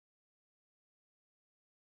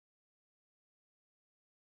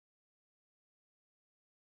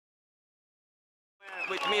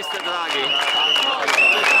with Mr. Draghi.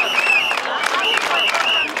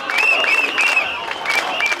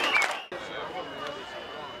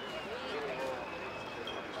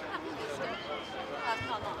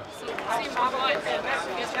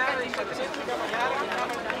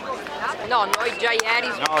 No, noi già ieri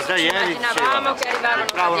immaginavamo che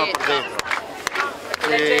arrivavano per dentro.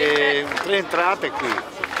 Tre entrate qui,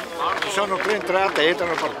 ci sono tre entrate,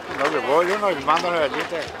 entrano dove vogliono e mandano la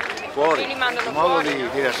gente fuori, in modo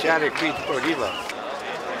di lasciare qui tutto l'IVA.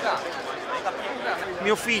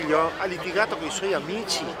 Mio figlio ha litigato con i suoi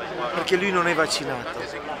amici perché lui non è vaccinato.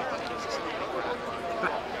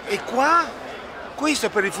 E qua, questo è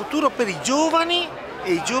per il futuro, per i giovani,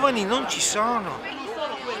 e i giovani non ci sono.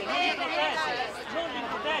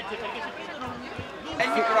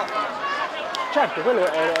 Certo, quello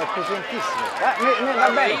è presentissimo. Va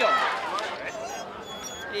bene.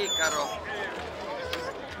 Icaro.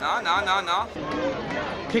 No.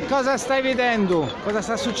 Che cosa stai vedendo? Cosa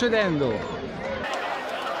sta succedendo?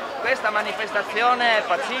 Questa manifestazione è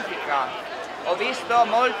pacifica. Ho visto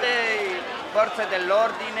molte forze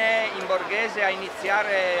dell'ordine in borghese a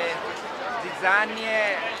iniziare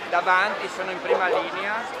zizzanie davanti, sono in prima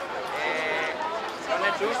linea e non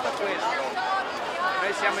è giusto questo.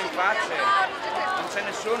 Noi siamo in pace, non c'è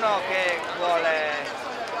nessuno che vuole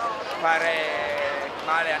fare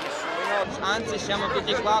male a nessuno, anzi siamo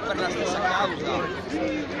tutti qua per la stessa causa.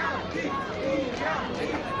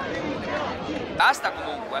 Basta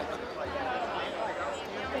comunque.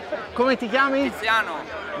 Come ti chiami? Tiziano.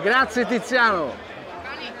 Grazie Tiziano.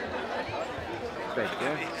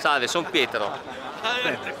 Salve, sono Pietro.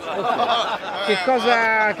 Che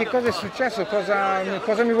cosa è successo?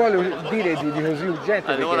 Cosa mi vuole dire di così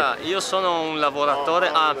urgente? Allora, io sono un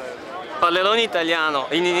lavoratore, parlerò in italiano,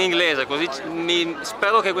 in inglese, così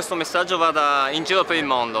spero che questo messaggio vada in giro per il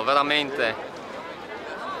mondo, veramente.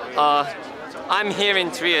 I'm here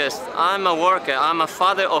in Trieste, I'm a worker, I'm a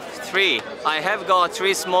father of 3. I have got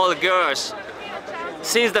 3 small girls.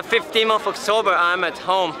 Since the 15th of October I'm at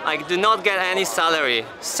home. I do not get any salary.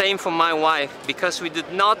 Same for my wife, because we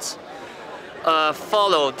did not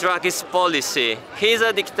follow Draghi's policy. He's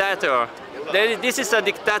a dictator. This is a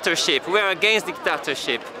dictatorship. We are against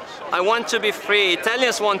dictatorship. I want to be free.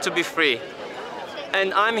 Italians want to be free.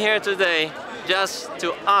 And I'm here today just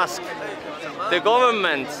to ask the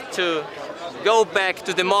government to go back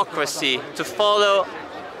to democracy, to follow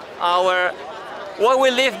what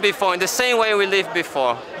we lived before, in the same way we lived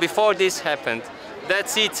before this happened.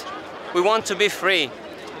 That's it. We want to be free.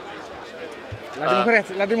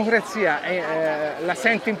 La democrazia la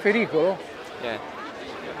sente in pericolo?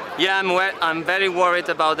 Yeah, I'm very worried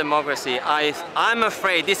about democracy. I'm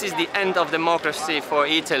afraid this is the end of democracy for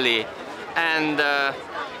Italy. And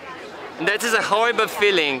that is a horrible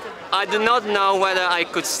feeling. I do not know whether I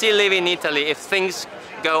could still live in Italy if things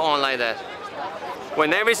go on like that.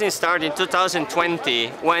 When everything started in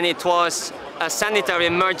 2020, when it was a sanitary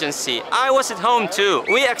emergency, I was at home too.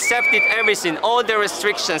 We accepted everything, all the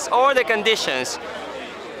restrictions, all the conditions.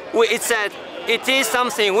 It said it is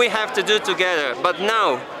something we have to do together. But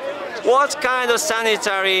now, what kind of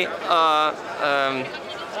sanitary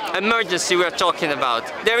emergency we are talking about?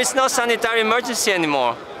 There is no sanitary emergency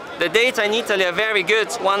anymore. The data in Italy are very good,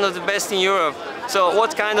 one of the best in Europe. So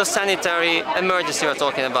what kind of sanitary emergency we are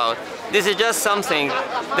talking about? This is just something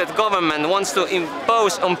that government wants to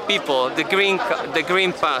impose on people, the green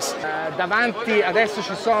pass. Davanti adesso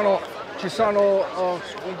ci sono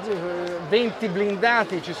 20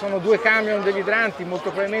 blindati, ci sono 2 camion degli idranti, molto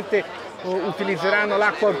probabilmente utilizzeranno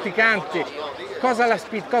l'acqua urticante. Cosa la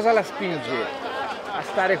spinge a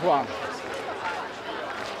stare qua?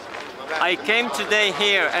 I came today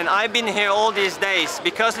here and I've been here all these days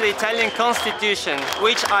because of the Italian constitution,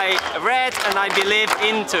 which I read and I believe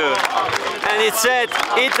into. And it said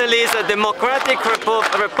Italy is a democratic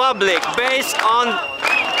republic based on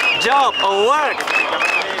job or work.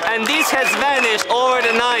 And this has vanished over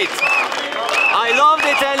the night. I love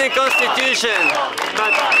the Italian constitution,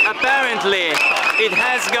 but apparently it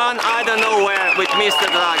has gone I don't know where with Mr.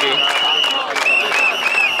 Draghi.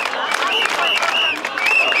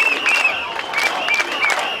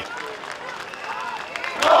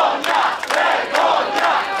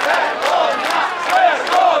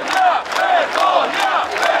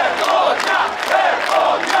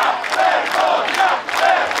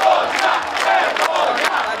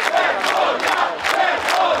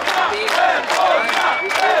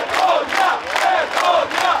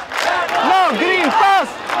 No Green Pass!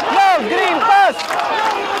 No Green Pass!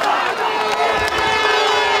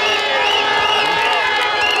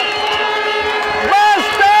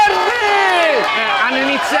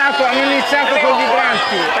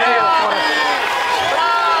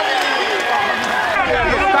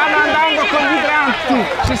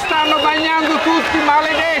 stanno bagnando tutti,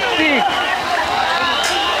 maledetti!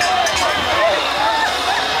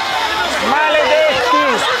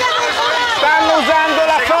 Maledetti! Stanno usando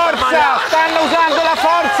la forza! Stanno usando la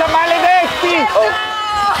forza, maledetti!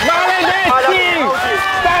 Maledetti!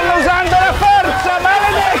 Stanno usando la forza,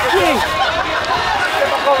 maledetti!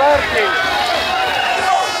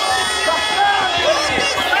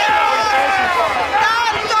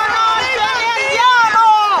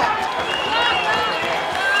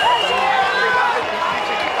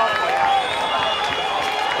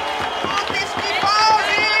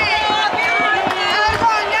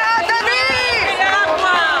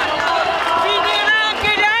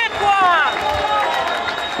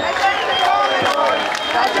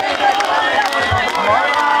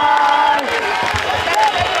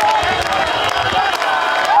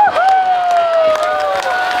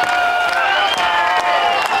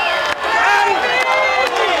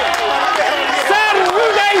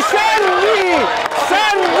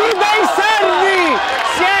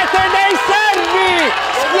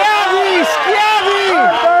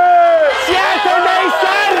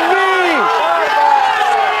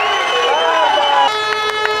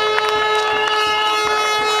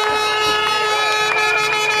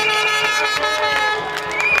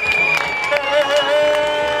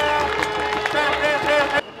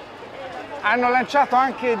 Hanno lanciato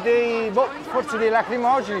anche forse dei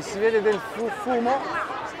lacrimogeni, si vede del fumo,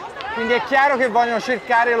 quindi è chiaro che vogliono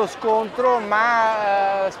cercare lo scontro,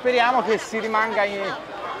 ma speriamo che si rimanga in...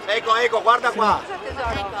 Ecco, guarda qua!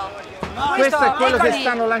 Questo è quello che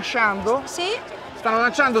stanno lanciando? Sì. Stanno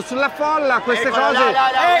lanciando sulla folla queste cose...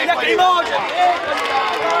 Lacrimogeni!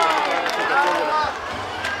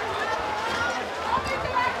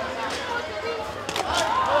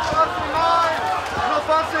 Non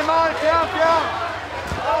farsi male, piano piano!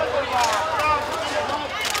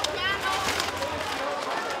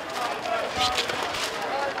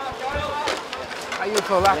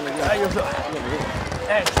 Aiuto, aiuto!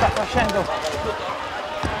 Sta facendo...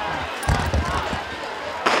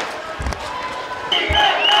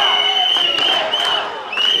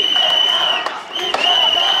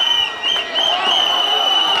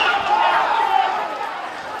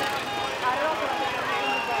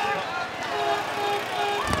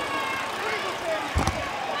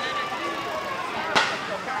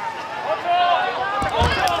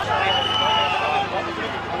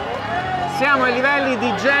 Siamo ai livelli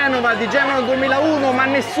di Genova 2001, ma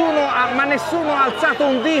nessuno ha alzato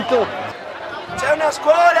un dito. C'è una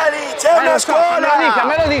scuola lì, c'è una scuola!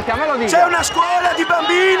 Me lo dica. C'è una scuola di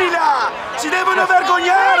bambini là! Si devono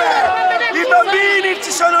vergognare! I bambini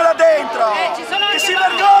ci sono là dentro! Che si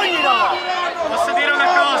vergognino! Posso dire una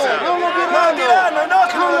cosa? Non lo diranno, no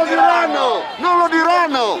che non lo diranno! Non lo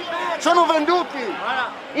diranno! Sono venduti!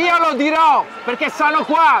 Io lo dirò, perché sono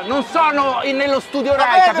qua, non sono nello studio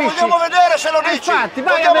Rai, capisci? Vogliamo vedere se lo dici! Infatti,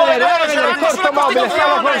 vai a vedere, Porto Mobile,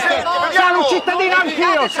 sono un cittadino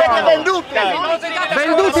anch'io! Siete venduti!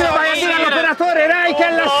 Venduti lo vai a dire all'operatore Rai che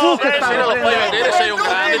è lassù che stanno prendendo! Sei un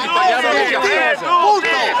grande, ti paghiamo anche a casa.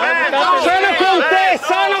 Sono con te,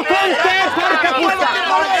 porca puttana!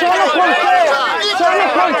 Sono con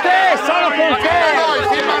te!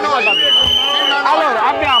 Allora,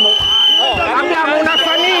 abbiamo una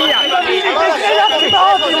famiglia!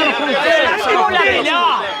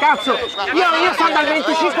 Cazzo, io sono dal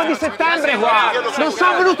 25 di settembre qua! Non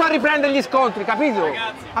sono venuto a riprendere gli scontri, capito?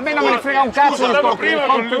 A me non me ne frega un cazzo di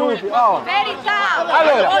contenuti! Oh. Verità!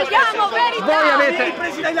 Allora, Vogliamo verità!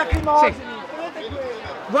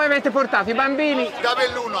 Voi avete portato i bambini Da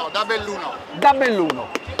Belluno. da Belluno.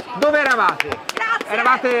 Dove eravate?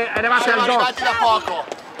 Eravate al Siamo dopo? arrivati da poco.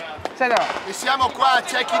 E siamo qua,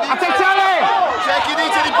 c'è chi dice... attenzione! C'è chi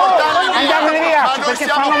dice di portarli via! Andiamone via, ma noi perché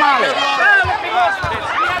siamo fanno qua male! per loro.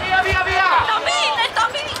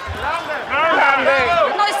 Grande!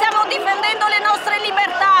 Noi stiamo difendendo le nostre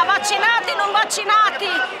libertà, vaccinati, non vaccinati.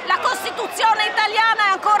 La Costituzione italiana è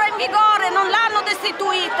ancora in vigore, non l'hanno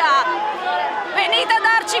destituita. Venite a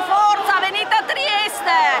darci forza, venite a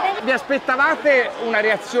Trieste. Vi aspettavate una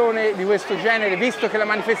reazione di questo genere, visto che la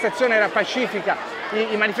manifestazione era pacifica?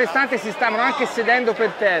 I manifestanti si stavano anche sedendo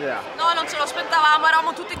per terra. No, non ce lo aspettavamo,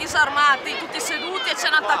 eravamo tutti disarmati, tutti seduti e ci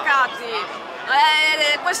hanno attaccati.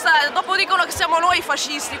 Dopo dicono che siamo noi i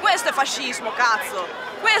fascisti, questo è fascismo, cazzo!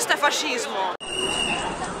 Questo è fascismo!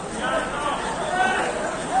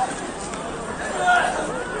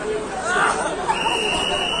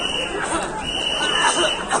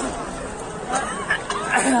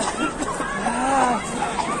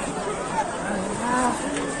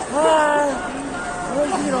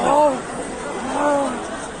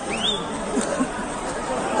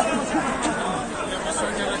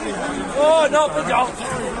 Oh no, vediamo!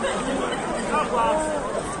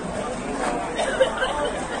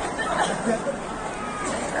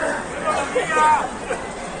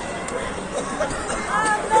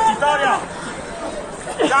 Vittoria!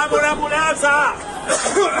 Chiamo un'ambulanza!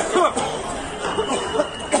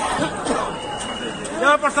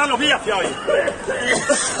 Andiamo a portarlo via, Fioi!